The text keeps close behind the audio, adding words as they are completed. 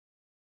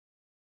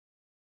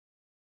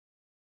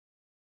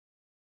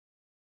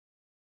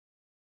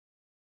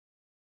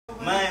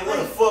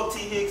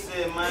T-Hicks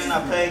said, man,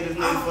 I paid this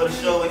nigga for the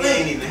show and he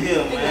ain't even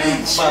here,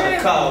 man. I'm about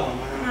to call him,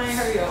 man. I ain't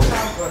heard your call,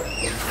 but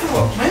come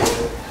on, man.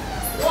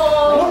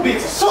 Whoa. One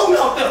bitch show me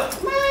out there.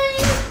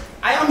 Man.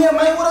 I'm here,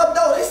 man. What up,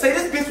 though? They say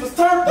this bitch was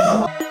turned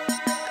up.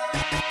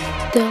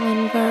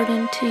 Dylan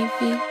Verdon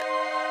TV.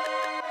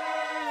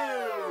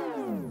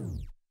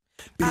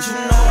 Bitch, you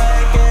know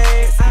I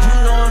gas. You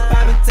know I'm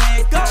poppin'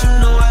 tags. Bitch, you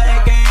know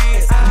I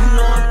gas. You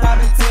know I'm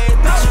poppin' tags.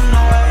 Bitch, you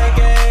know I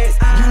gas.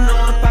 You know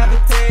I'm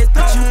poppin' tags.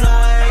 Bitch, you know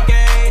I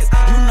gas.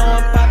 You know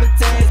I'm poppin'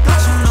 tags.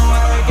 Bitch, you know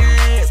I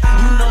gas.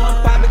 You know I'm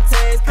poppin'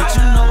 tags. Bitch,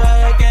 you know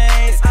I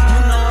gas.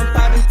 You know I'm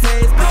poppin'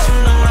 tags. Bitch, you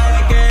know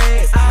I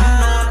gas. You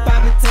know I'm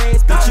poppin'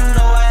 tags. Bitch, you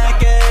know I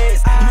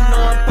gas. You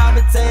know I'm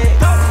poppin' tags.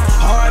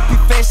 R.I.P.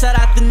 Face, shout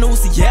out the news.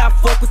 Yeah, I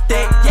fuck with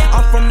that.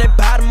 I'm from that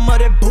bottom of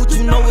that boot.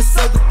 You know it's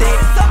up with that.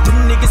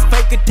 Niggas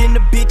faker than the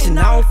bitch and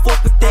I don't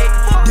fuck with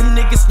that. Them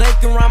niggas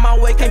snaking around my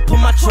way, can't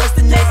put my trust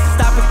in that.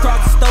 Stop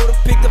across the store to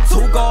pick up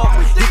 2 guards.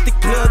 Hit the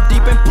club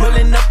deep and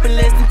pulling up in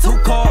less than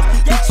 2 cars.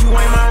 Bitch, you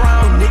ain't my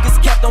round, niggas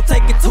kept on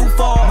taking too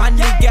far. My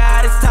nigga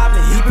out his top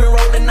and he been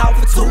rolling off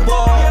for 2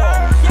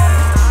 balls.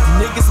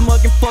 Niggas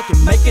mugging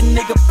fucking, make a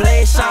nigga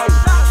flash out.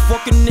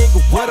 Fucking nigga,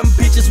 what them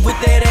bitches with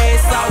that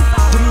ass out.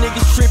 Them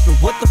niggas tripping,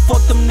 what the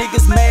fuck them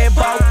niggas mad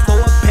about?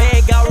 Throw a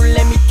bag out and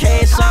let me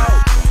cash out.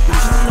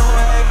 Bitch, you know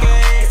I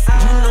gas.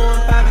 You know I'm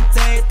poppin'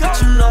 tags.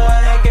 Bitch, you know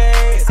I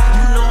gas.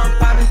 You know I'm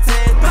poppin'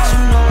 tags. Bitch, you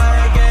know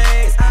I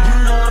gas. You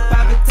know I'm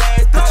poppin'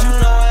 tags. Bitch, you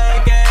know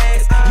I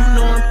gas. You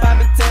know I'm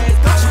poppin' tags.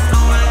 Bitch, you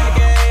know I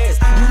gas.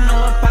 You know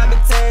I'm poppin'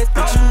 tags.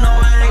 Bitch, you know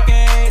I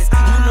gas.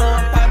 You know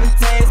I'm poppin'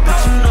 tags.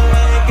 Bitch, you know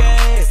I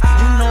gas.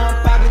 You know I'm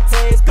poppin'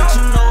 tags. Bitch,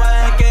 you know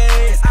I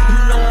gas. You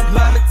know I'm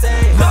poppin'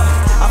 tags.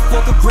 I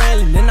fuck with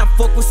Grambling and I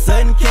fuck with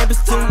Sutton Campus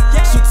too.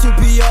 Shoot 2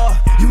 BR.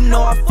 You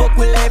know I fuck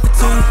with Laffy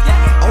too.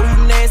 Oh,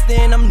 you nasty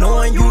and I'm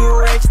knowing you a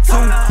ratchet too.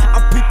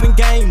 I'm peeping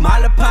game, my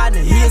little partner,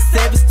 he a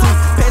savage too.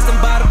 Passing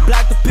by the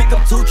block to pick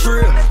up 2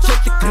 trill. Shut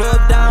the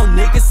club down,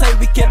 niggas say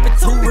we kept it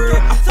too real.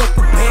 I fuck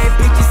with bad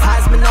bitches,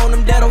 Heisman on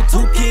them, that 2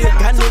 kill.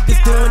 Got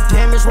niggas doing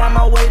damage, round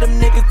my way, them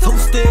niggas too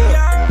still.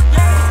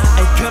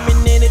 Ain't coming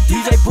in a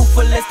DJ booth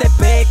unless that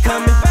bag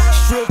coming.